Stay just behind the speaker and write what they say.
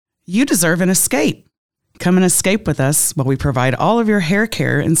You deserve an escape. Come and escape with us while we provide all of your hair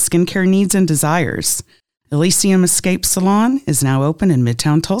care and skincare needs and desires. Elysium Escape Salon is now open in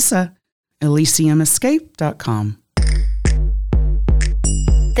Midtown Tulsa. ElysiumEscape.com.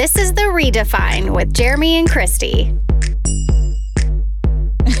 This is The Redefine with Jeremy and Christy.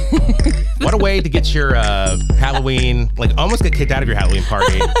 What a way to get your Halloween, like almost get kicked out of your Halloween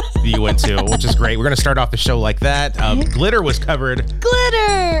party that you went to, which is great. We're going to start off the show like that. Glitter was covered.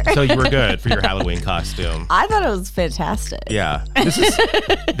 Glitter! So you were good for your Halloween costume. I thought it was fantastic. Yeah.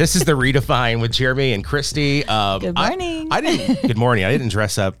 This is The Redefine with Jeremy and Christy. Good morning. Good morning. I didn't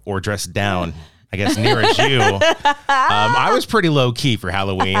dress up or dress down, I guess, near as you. I was pretty low key for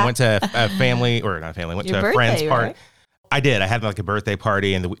Halloween. Went to a family, or not family, went Your to a birthday, friend's party. right? I did. I had like a birthday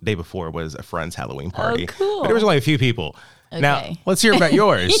party, and the day before was a friend's Halloween party. Oh, cool. But there was only a few people. Okay. Now, let's hear about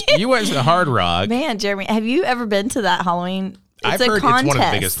yours. You went to the Hard Rock. Man, Jeremy, have you ever been to that Halloween? I've heard contest. it's one of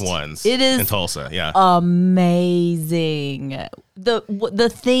the biggest ones It is in Tulsa. Yeah. amazing.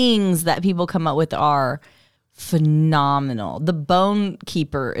 The things that people come up with are phenomenal. The Bone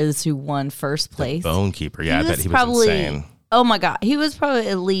Keeper is who won first place. Bone Keeper. Yeah, I bet he was probably, insane. Oh my God. He was probably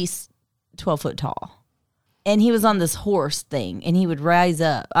at least 12 foot tall. And he was on this horse thing, and he would rise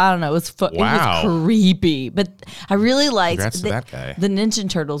up. I don't know. It was Wow. It was creepy, but I really liked. Congrats to that guy. The Ninja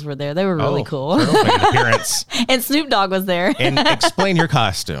Turtles were there. They were really cool. Turtle made an appearance. And Snoop Dogg was there. And explain your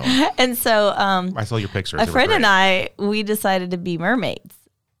costume. And so, I saw your pictures. a friend and I, we decided to be mermaids.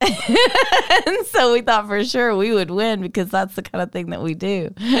 And so we thought for sure we would win because that's the kind of thing that we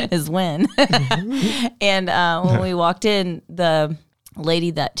do is win. And when we walked in, the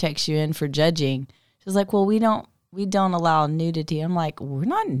lady that checks you in for judging, she was like, well, we don't allow nudity. I'm like, we're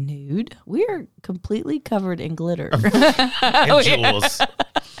not nude. We are completely covered in glitter. And jewels.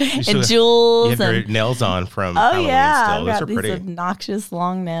 And jewels. You have your and, nails on from oh, Halloween yeah. still. I've Those got are these pretty. obnoxious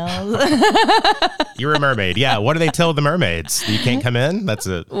long nails. You're a mermaid. Yeah. What do they tell the mermaids? You can't come in? That's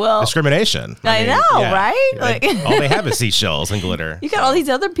a discrimination. I know, right? Like- all they have is seashells and glitter. You got all these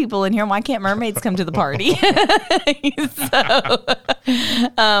other people in here. Why can't mermaids come to the party?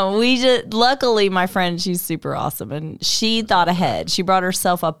 So we just, luckily, my friend, she's super awesome. And she thought ahead. She brought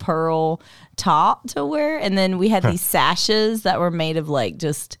herself a pearl top to wear. And then we had these sashes that were made of like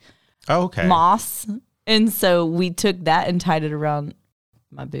just moss. And so we took that and tied it around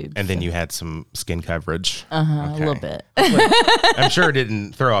my boobs. And then you had some skin coverage. A little bit. I'm sure it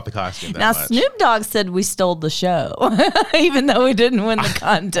didn't throw off the costume that Now, much. Snoop Dogg said we stole the show, even though we didn't win the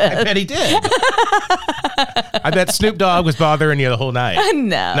contest. I bet he did. I bet Snoop Dogg was bothering you the whole night.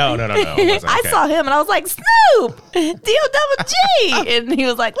 No. No. It wasn't. I Okay. saw him and I was like, Snoop, D-O-double-G. And he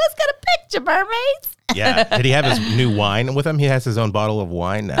was like, let's get a picture, mermaids. Yeah. Did he have his new wine with him? He has his own bottle of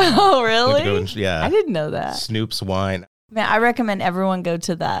wine now. Oh, really? Yeah. I didn't know that. Snoop's wine. Man, I recommend everyone go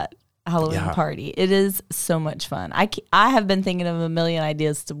to that Halloween party. It is so much fun. I have been thinking of a million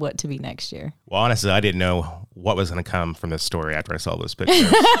ideas to what to be next year. Well, honestly, I didn't know what was going to come from this story after I saw those pictures.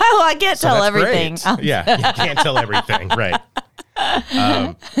 Well, I can't tell that's everything. great. Yeah, you can't tell everything. Right.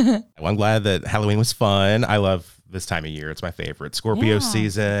 Well, I'm glad that Halloween was fun. I love this time of year. It's my favorite. Scorpio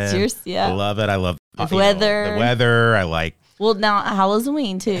season. I love it. I love the weather. The weather. I like. Well, now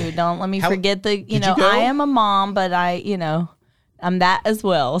Halloween too. Don't let me forget the, Did you go? I am a mom, but I'm that as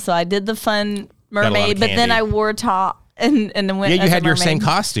well. So I did the fun mermaid, but then candy. I wore a top and then went. Yeah, you as a had your same mermaid.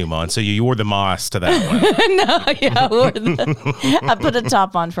 costume on, so you wore the moss to that one. I put a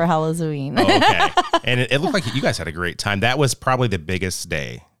top on for Halloween. Oh, okay. And it looked like you guys had a great time. That was probably the biggest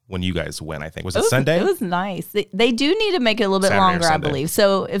day when you guys went, I think. Was it Sunday? It was nice. They do need to make it a little bit Saturday or longer, I Sunday. believe.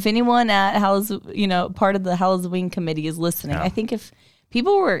 So if anyone at part of the Halloween committee is listening, I think if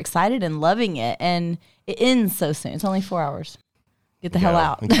people were excited and loving it, and it ends so soon. It's only 4 hours. Get the hell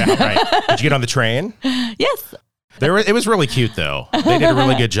out. Yeah, right. Did you get on the train? Yes. It was really cute, though. They did a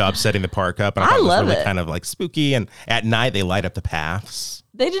really good job setting the park up. And I thought it was love really it. kind of like spooky. And at night, they light up the paths.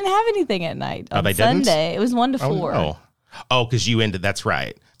 They didn't have anything at night on they didn't? Sunday. It was 1 to 4. Oh, because you ended. That's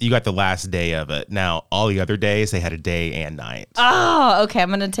right. You got the last day of it. Now, all the other days, they had a day and night. Oh, okay. I'm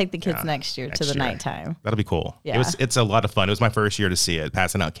going to take the kids next year to the nighttime. That'll be cool. Yeah. It's a lot of fun. It was my first year to see it,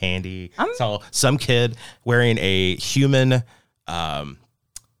 passing out candy. Saw some kid wearing a human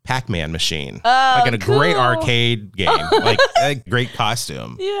Pac-Man machine. Like in a great arcade game. Like a great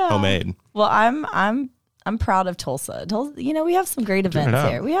costume. Yeah. Homemade. Well, I'm proud of Tulsa. We have some great events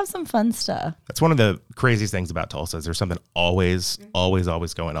here. We have some fun stuff. That's one of the craziest things about Tulsa is there's something always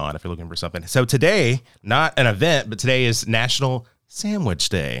going on if you're looking for something. So today, not an event, but today is National Sandwich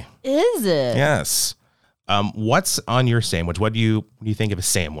Day. Is it? Yes. What's on your sandwich? What do you think of a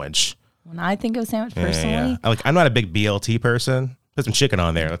sandwich? When I think of a sandwich personally, Like I'm not a big BLT person. Put some chicken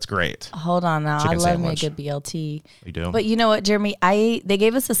on there. That's great. Hold on now. Chicken I love sandwich. me a good BLT. You do? But you know what, Jeremy? They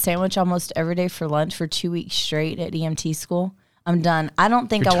gave us a sandwich almost every day for lunch for 2 weeks straight at EMT school. I'm done. I don't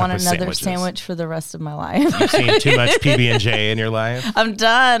think I want another sandwich for the rest of my life. You've seen too much PB&J in your life? I'm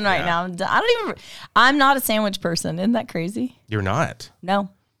done now. I'm done. I'm not a sandwich person. Isn't that crazy? You're not? No.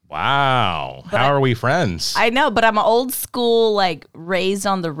 Wow. How are we friends? I know, but I'm an old school, like raised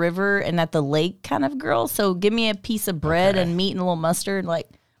on the river and at the lake kind of girl. So give me a piece of bread and meat and a little mustard. Like,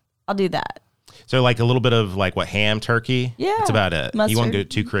 I'll do that. So like a little bit of like what, ham, turkey? Yeah. That's about it. Mustard, you won't go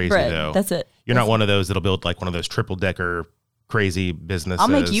too crazy bread. though. That's it. You're not one of those that'll build like one of those triple decker crazy businesses. I'll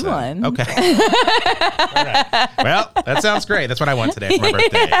make you one. Okay. All right. Well, that sounds great. That's what I want today for my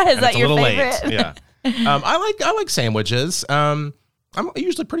birthday. Is that your favorite? Late. Yeah. I like sandwiches. I'm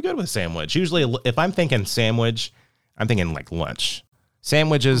usually pretty good with sandwich. Usually if I'm thinking sandwich, I'm thinking like lunch.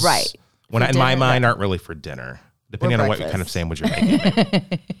 Sandwiches, right? When in my mind, aren't really for dinner. Depending on what kind of sandwich you're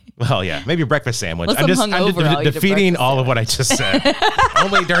making. Well, yeah, maybe a breakfast sandwich. I'm defeating all of what I just said.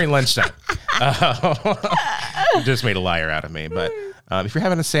 Only during lunchtime. Just made a liar out of me. But if you're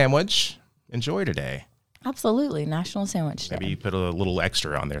having a sandwich, enjoy today. Absolutely. National Sandwich Day. Maybe you put a little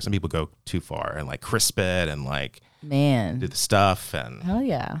extra on there. Some people go too far and like crisp it and like do the stuff. And hell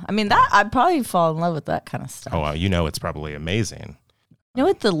yeah. I mean, I'd probably fall in love with that kind of stuff. Oh, well, it's probably amazing. You know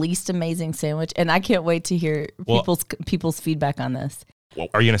what the least amazing sandwich, and I can't wait to hear people's feedback on this. Well,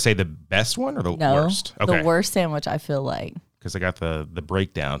 are you going to say the best one or the worst? Okay. The worst sandwich, I feel like. Because I got the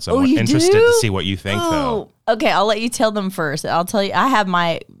breakdown, so I'm interested to see what you think, though. Okay, I'll let you tell them first. I'll tell you, I have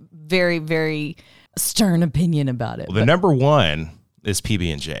my very, very stern opinion about it. Well, the number one is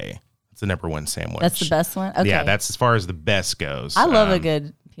PB&J. It's the number one sandwich. That's the best one? Okay. Yeah, that's as far as the best goes. I love a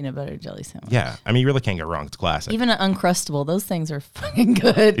good peanut butter jelly sandwich. Yeah, I mean, you really can't go wrong. It's classic. Even an Uncrustable, those things are fucking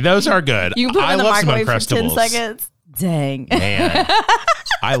good. Those are good. You can put them in the microwave for 10 seconds. Dang. Man,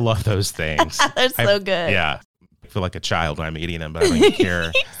 I love those things. They're so good. Yeah. I feel like a child when I'm eating them, but I don't even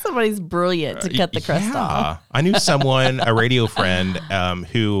care. Somebody's brilliant to cut the crust off. I knew someone, a radio friend,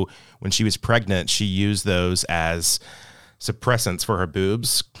 who, when she was pregnant, she used those as suppressants for her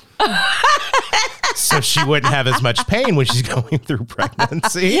boobs. So she wouldn't have as much pain when she's going through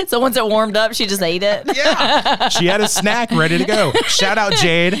pregnancy. So once it warmed up, she just ate it? Yeah. She had a snack ready to go. Shout out,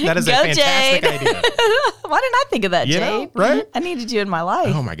 Jade. That is a fantastic idea. Why didn't I think of that, Jade? Right? I needed you in my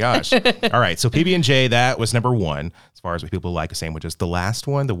life. Oh, my gosh. All right. So PB&J, that was number one as far as what people like a sandwiches. The last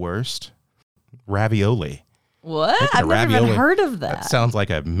one, the worst, ravioli. What? I've never even heard of that. That sounds like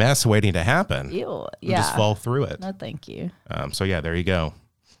a mess waiting to happen. Ew. Yeah. Just fall through it. No, thank you. So, yeah, there you go.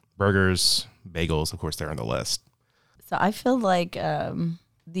 Burgers, bagels, of course, they're on the list. So I feel like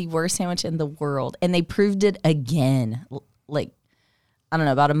the worst sandwich in the world, and they proved it again. Like, I don't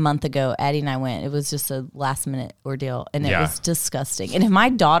know, about a month ago, Addie and I went. It was just a last-minute ordeal, and it was disgusting. And if my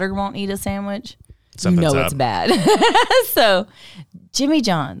daughter won't eat a sandwich, something's up. It's bad. So, Jimmy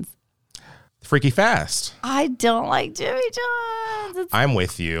John's. Freaky Fast. I don't like Jimmy John's. I'm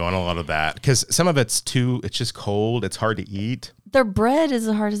with you on a lot of that because some of it's just cold. It's hard to eat. Their bread is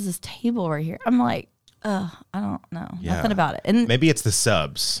as hard as this table right here. I'm like, I don't know. Yeah. Nothing about it. And maybe it's the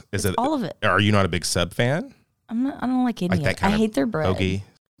subs. Is it all of it? Are you not a big sub fan? I don't like any of it. I hate their bread. Hoagie.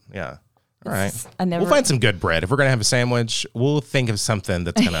 Yeah. All right. We'll find some good bread. If we're going to have a sandwich, we'll think of something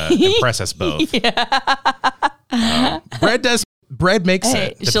that's going to impress us both. Yeah. Bread makes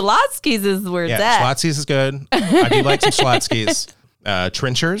it. Schlotzsky's is where it's at. Schlotzsky's is good. I do like some Schlotzsky's.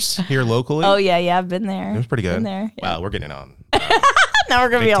 Trenchers here locally. Oh, yeah. I've been there. It was pretty good. Been there. Yeah. Wow, we're getting on. Now we're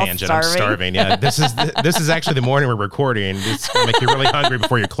going to be all tangent. starving. I'm starving. Yeah, this is actually the morning we're recording. It's going to make you really hungry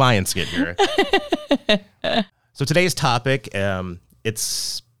before your clients get here. So today's topic,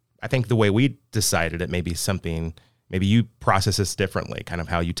 it's, I think the way we decided it may be something, maybe you process this differently, kind of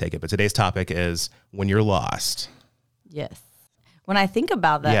how you take it. But today's topic is when you're lost. Yes. When I think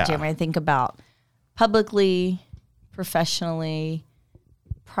about that, Jeremy, I think about publicly, professionally,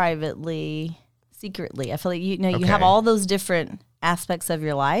 privately, secretly. I feel like you have all those different aspects of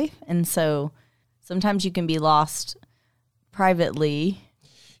your life, and so sometimes you can be lost privately.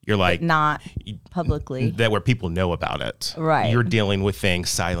 You're like not publicly, that where people know about it. Right. You're dealing with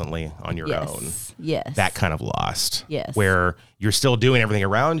things silently on your own. Yes. That kind of lost. Yes. Where you're still doing everything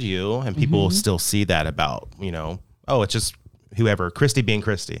around you, and people still see that about it's just whoever, Christy being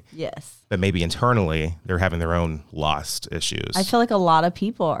Christy. Yes. But maybe internally, they're having their own lost issues. I feel like a lot of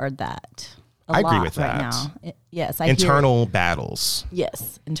people are that. I agree with right that. Now. Yes. Internal battles.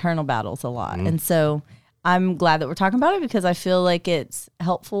 Yes. Internal battles a lot. And so I'm glad that we're talking about it because I feel like it's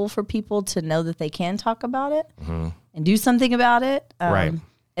helpful for people to know that they can talk about it and do something about it. Right.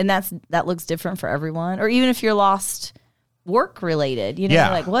 And that looks different for everyone. Or even if you're lost work related. You know,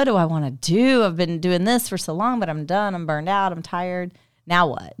 Yeah. like, what do I want to do? I've been doing this for so long, but I'm done. I'm burned out. I'm tired. Now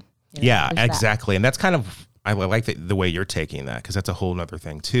what? You know, Yeah, there's that. exactly. And that's kind of, I like the way you're taking that, because that's a whole nother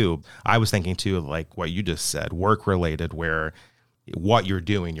thing too. I was thinking too of like what you just said, work related, where what you're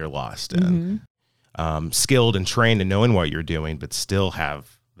doing, you're lost in. Skilled and trained in knowing what you're doing, but still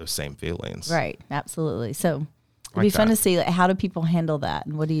have those same feelings. Right. Absolutely. So it'd Like be fun that. to see, like, how do people handle that,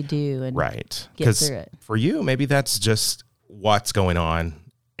 and what do you do? And Right. get 'Cause through it. for you, maybe that's just what's going on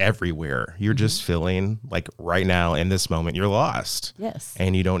everywhere. You're just feeling like right now in this moment, you're lost. Yes.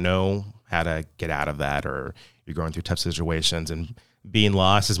 And you don't know how to get out of that, or you're going through tough situations, and being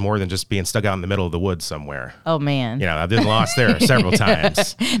lost is more than just being stuck out in the middle of the woods somewhere. Oh man. You know, I've been lost there several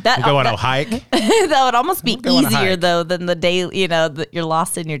times. That We'll go on a hike. that would almost be Go on a easier hike. though than the day, you know, that you're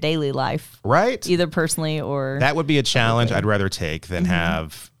lost in your daily life, Right? either personally or That would be a challenge I'd rather take than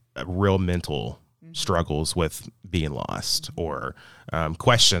have real mental struggles with being lost, or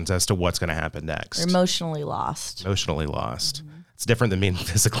questions as to what's going to happen next. emotionally lost. Emotionally lost. It's different than being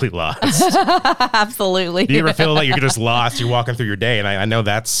physically lost. Absolutely. Do you ever feel like you're just lost? You're walking through your day, and I know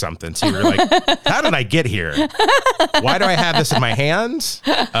that's something too. You're like, how did I get here? Why do I have this in my hands?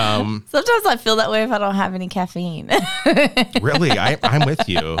 Sometimes I feel that way if I don't have any caffeine. Really, I'm with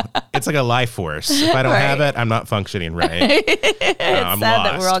you. It's like a life force. If I don't have it, I'm not functioning right. I'm Sad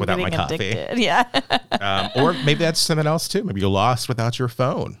that lost we're all without my getting coffee. addicted. Yeah. Or maybe that's something else too. Maybe you're lost without your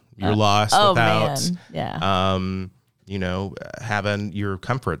phone. You're lost Oh without, man. Yeah. you know, having your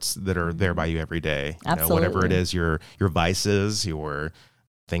comforts that are there by you every day. You know, whatever it Absolutely. is, your vices, your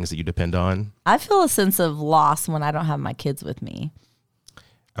things that you depend on. I feel a sense of loss when I don't have my kids with me.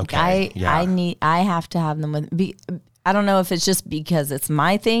 Okay. I have to have them with. I don't know if it's just because it's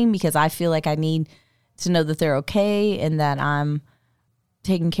my thing, because I feel like I need to know that they're okay and that I'm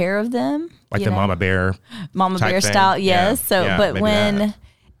taking care of them. Like you the know? mama bear. Mama type bear thing. style. Yeah. Yes. So, Yeah, but maybe when. that.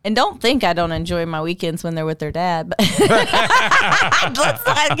 And don't think I don't enjoy my weekends when they're with their dad. But let's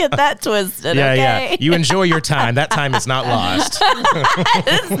not get that twisted. Yeah, okay? yeah. You enjoy your time. That time is not lost.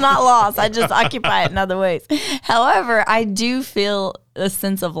 It's not lost. I just occupy it in other ways. However, I do feel a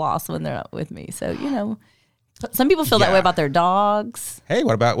sense of loss when they're not with me. So, you know, some people feel that Yeah. way about their dogs. Hey,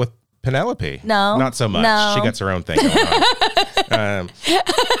 what about with Penelope? No. Not so much. No. She gets her own thing going on.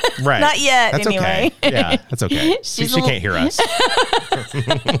 Right. Not yet, That's anyway. Okay. Yeah, that's okay. She She's a can't hear us.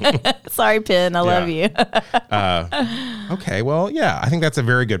 Sorry, Pin. I love you. Okay, well, yeah, I think that's a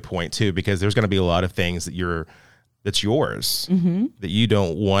very good point too, because there's going to be a lot of things that's yours that you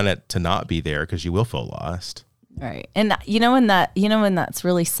don't want it to not be there, because you will feel lost. Right. And when that's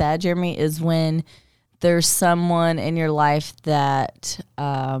really sad, Jeremy, is when there's someone in your life that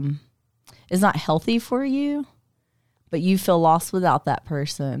is not healthy for you, but you feel lost without that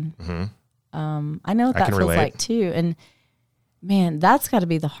person. I know what that can feels relate. like too. And man, that's got to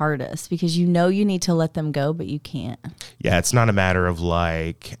be the hardest, because you know you need to let them go, but you can't. Yeah, it's not a matter of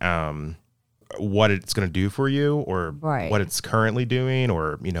like what it's going to do for you, or Right. what it's currently doing,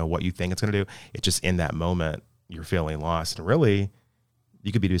 or you know what you think it's going to do. It's just in that moment you're feeling lost, and really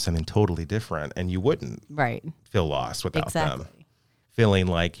you could be doing something totally different, and you wouldn't Right. feel lost without Exactly. them. Feeling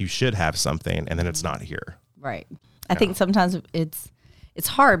like you should have something, and then it's not here. Right. I think sometimes it's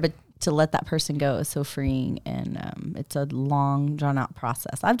hard, but to let that person go is so freeing, and it's a long, drawn out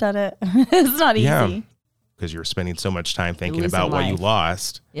process. I've done it. It's not easy. Yeah. Because you're spending so much time thinking losing about what you life.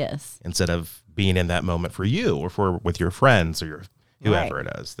 lost, Yes. instead of being in that moment for you, or with your friends, or your whoever Right.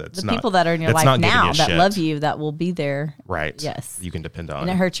 it is. That's The not, people that are in your that's life not giving now you that shit. love you, that will be there. Right. Yes. You can depend on. And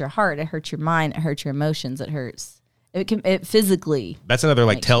it hurts your heart. It hurts your mind. It hurts your emotions. It hurts. It physically. That's another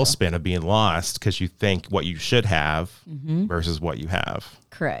like Makes you. tailspin of being lost, because you think what you should have versus what you have.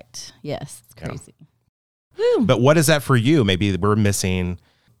 Correct. Yes. It's Yeah. crazy. But what is that for you? Maybe we're missing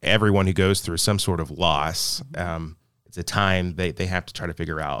everyone who goes through some sort of loss. It's a time they have to try to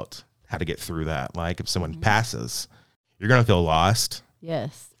figure out how to get through that. Like if someone passes, you're going to feel lost.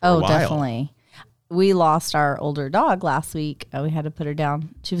 Yes. a Oh, while. definitely. We lost our older dog last week. We had to put her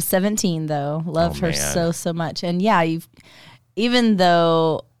down. She was 17 though. Loved her man. so much. And yeah, even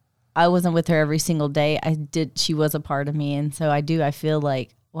though I wasn't with her every single day, she was a part of me. And so I feel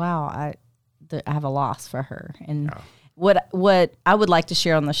like, wow, I have a loss for her. And what I would like to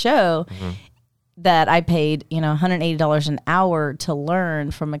share on the show that I paid, $180 an hour to learn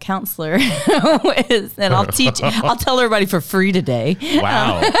from a counselor is, and I'll tell everybody for free today.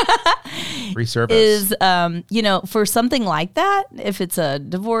 Wow. Free service. Is for something like that, if it's a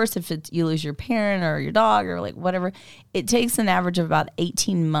divorce, if it's you lose your parent or your dog or like whatever, it takes an average of about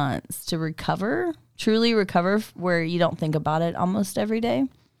 18 months to truly recover, where you don't think about it almost every day.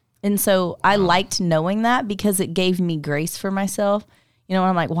 And so I liked knowing that because it gave me grace for myself. You know, when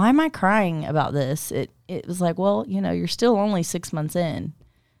I'm like, why am I crying about this? It was like, well, you know, you're still only 6 months in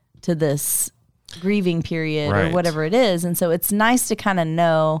to this grieving period or whatever it is. And so it's nice to kind of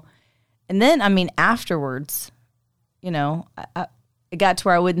know. And then, I mean, afterwards, you know, it got to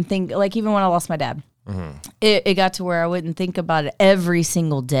where I wouldn't think, like even when I lost my dad, it got to where I wouldn't think about it every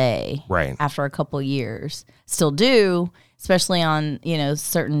single day after a couple of years. Still do, especially on, you know,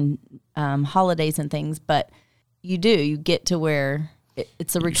 certain holidays and things. But you get to where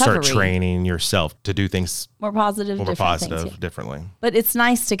it's a recovery. You start training yourself to do things more positive, differently. But it's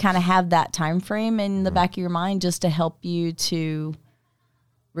nice to kind of have that time frame in the back of your mind just to help you to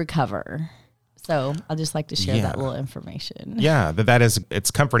recover. So I'll just like to share that little information. Yeah,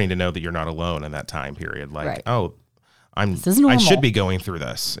 it's comforting to know that you're not alone in that time period. Like, oh, this is normal. I should be going through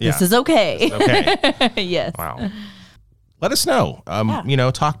this. Yeah. This is okay. Yes. Wow. Let us know. You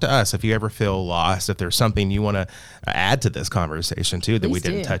know, talk to us if you ever feel lost, if there's something you want to add to this conversation too that we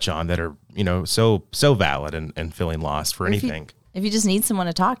didn't touch on that are, you know, so valid and feeling lost for anything. If you just need someone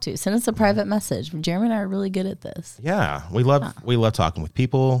to talk to, send us a private message. Jeremy and I are really good at this. Yeah, we love talking with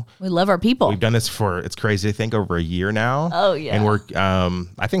people. We love our people. We've done this for, it's crazy to think, over a year now. Oh yeah. And we're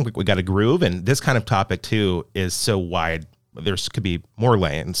I think we got a groove, and this kind of topic too is so wide. There's could be more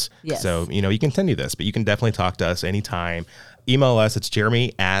lanes. Yes. So, you know, you continue this, but you can definitely talk to us anytime. Email us. It's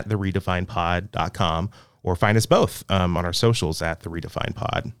jeremy@theredefinedpod.com, or find us both on our socials at The Redefined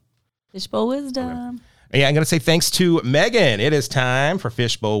Pod. Fishbowl Wisdom. Yeah, I'm going to say thanks to Megan. It is time for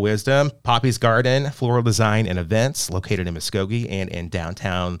Fishbowl Wisdom. Poppy's Garden, floral design and events, located in Muskogee and in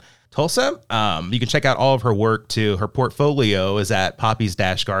downtown Tulsa. You can check out all of her work too. Her portfolio is at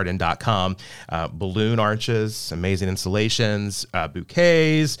poppies-garden.com. Balloon arches, amazing installations,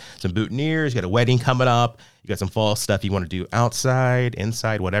 bouquets, some boutonnieres. You got a wedding coming up. You got some fall stuff you want to do outside,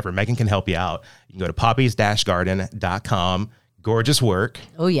 inside, whatever. Megan can help you out. You can go to poppies-garden.com. Gorgeous work.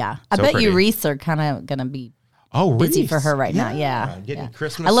 Oh, yeah. I bet you wreaths are kind of going to be busy for her right now. Yeah. Getting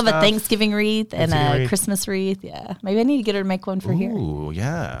Christmas I love stuff. a Thanksgiving wreath and a Christmas wreath. Yeah. Maybe I need to get her to make one for here. Ooh,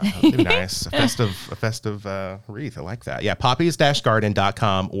 yeah. That'd be nice. A festive wreath. I like that. Yeah.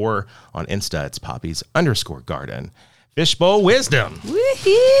 Poppies-garden.com, or on Insta, it's poppies_garden. Fishbowl Wisdom.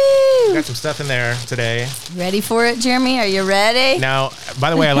 Woohoo! Got some stuff in there today. Ready for it, Jeremy? Are you ready? Now, by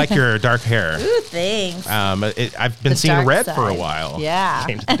the way, I like your dark hair. Ooh, thanks. I've been seeing red for a while. Yeah.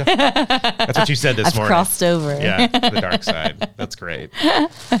 That's what you said this morning. I've crossed over. Yeah, the dark side. That's great.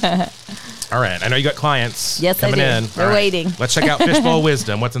 All right. I know you got clients coming in. They're waiting. Let's check out Fishbowl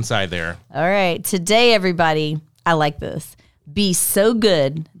Wisdom. What's inside there? All right. Today, everybody, I like this. Be so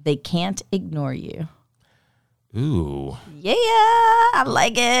good they can't ignore you. Ooh. Yeah, I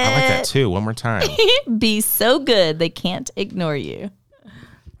like it. I like that too. One more time. Be so good they can't ignore you.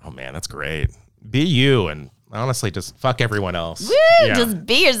 Oh man, that's great. Be you, and honestly, just fuck everyone else. Woo, just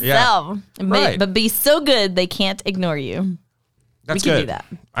be yourself. Yeah. But be so good they can't ignore you. That's we can good. do that.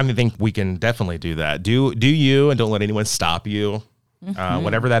 I think we can definitely do that. Do you, and don't let anyone stop you.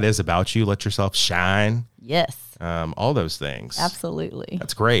 Whatever that is about you, let yourself shine. Yes. All those things. Absolutely.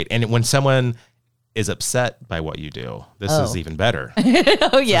 That's great. And when someone is upset by what you do, this is even better.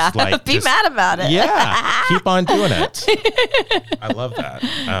 Oh yeah. Be mad about it. Yeah. Keep on doing it. I love that.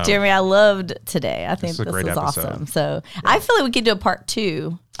 Jeremy, I loved today. I think this was episode. Awesome. So I feel like we could do a part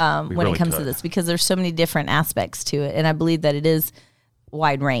 2 when it comes to this, because there's so many different aspects to it. And I believe that it is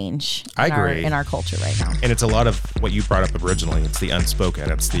wide range in our culture right now. And it's a lot of what you brought up originally. It's the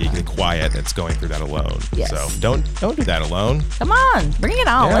unspoken. It's the quiet. It's going through that alone. Yes. So don't do that alone. Come on, bring it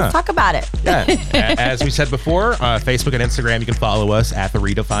on. Let's talk about it. Yeah. As we said before, Facebook and Instagram, you can follow us at The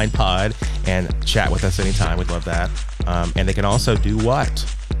Redefined Pod and chat with us anytime. We'd love that. And they can also do what?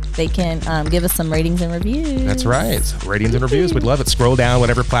 They can give us some ratings and reviews. That's right. Ratings and reviews. We'd love it. Scroll down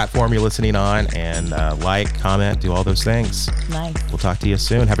whatever platform you're listening on and like, comment, do all those things. Nice. We'll talk to you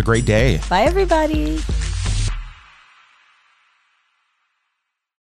soon. Have a great day. Bye, everybody.